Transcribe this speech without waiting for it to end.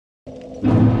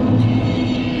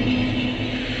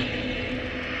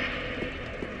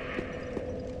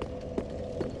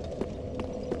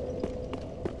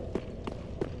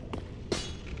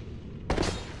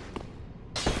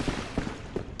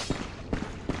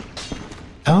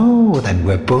Oh, then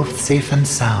we're both safe and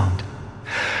sound.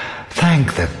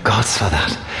 Thank the gods for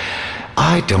that.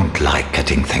 I don't like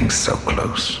getting things so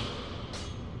close.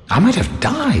 I might have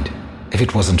died if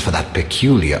it wasn't for that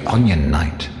peculiar onion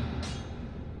night.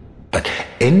 But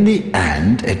in the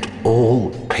end, it all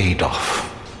paid off.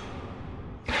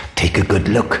 Take a good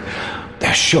look.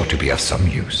 They're sure to be of some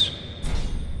use.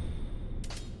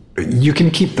 You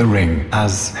can keep the ring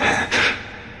as...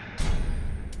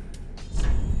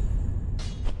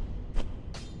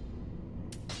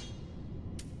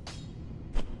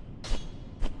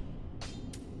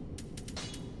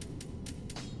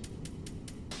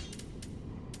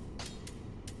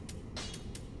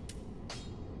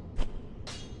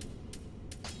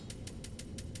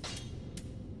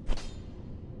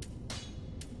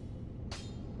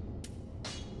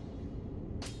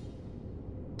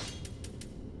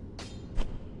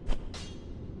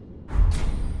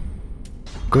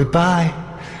 Goodbye,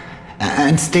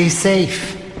 and stay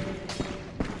safe.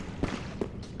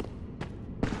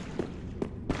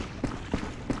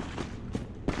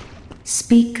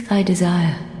 Speak thy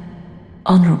desire,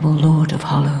 honorable Lord of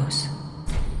Hollows.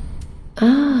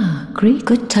 Ah, greet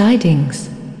good tidings.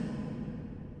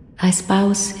 Thy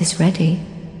spouse is ready.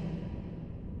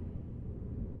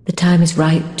 The time is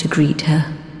right to greet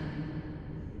her.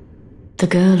 The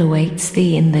girl awaits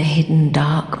thee in the hidden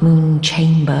dark moon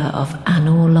chamber of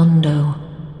Anor Londo.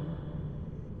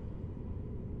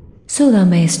 So thou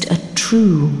mayst a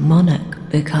true monarch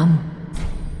become.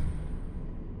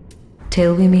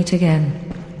 Till we meet again.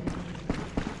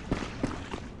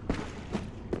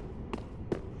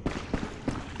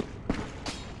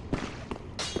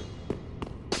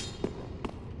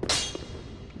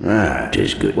 Ah,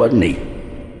 'tis good, wasn't he?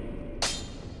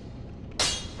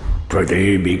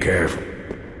 Prithee, be careful.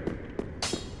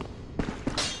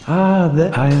 Ah,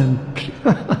 that I am...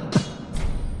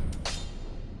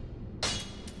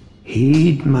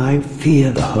 Heed my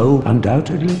fear, the whole.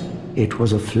 Undoubtedly, it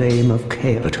was a flame of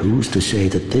chaos. But who's to say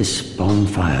that this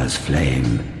bonfire's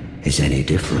flame is any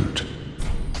different?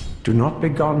 Do not be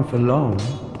gone for long.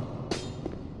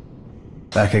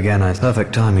 Back again,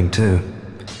 perfect timing too.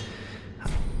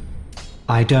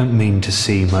 I don't mean to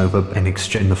seem over in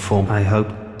exchange in the form, I hope.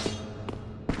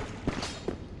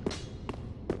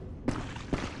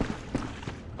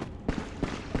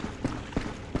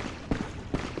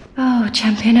 Oh,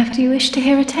 champion, do you wish to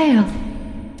hear a tale?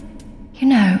 You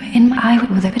know, in my eye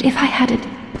with it, but if I had it...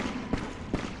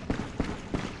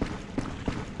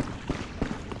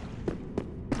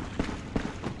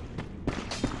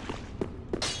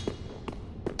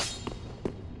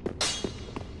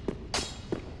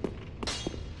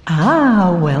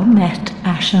 Ah, well met,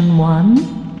 Ashen One.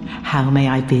 How may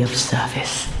I be of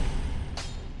service?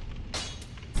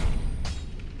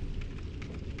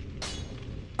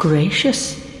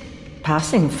 Gracious,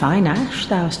 passing fine ash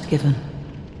thou'st given.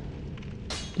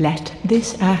 Let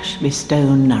this ash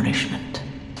bestow nourishment.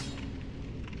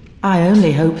 I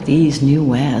only hope these new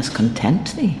wares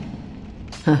content thee.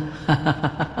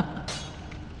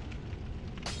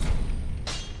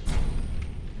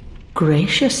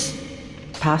 Gracious,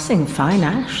 passing fine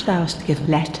ash thou'st given.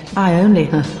 Let I only...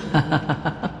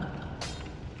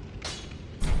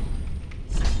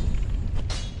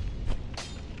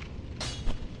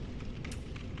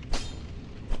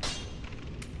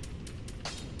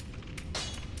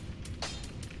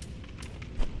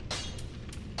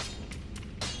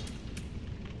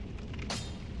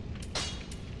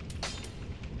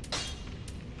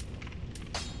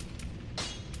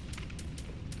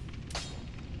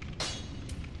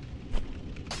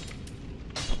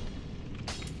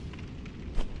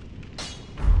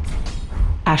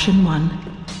 Ashen One.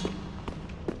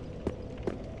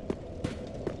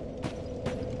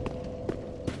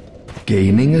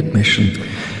 Gaining admission,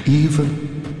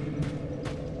 even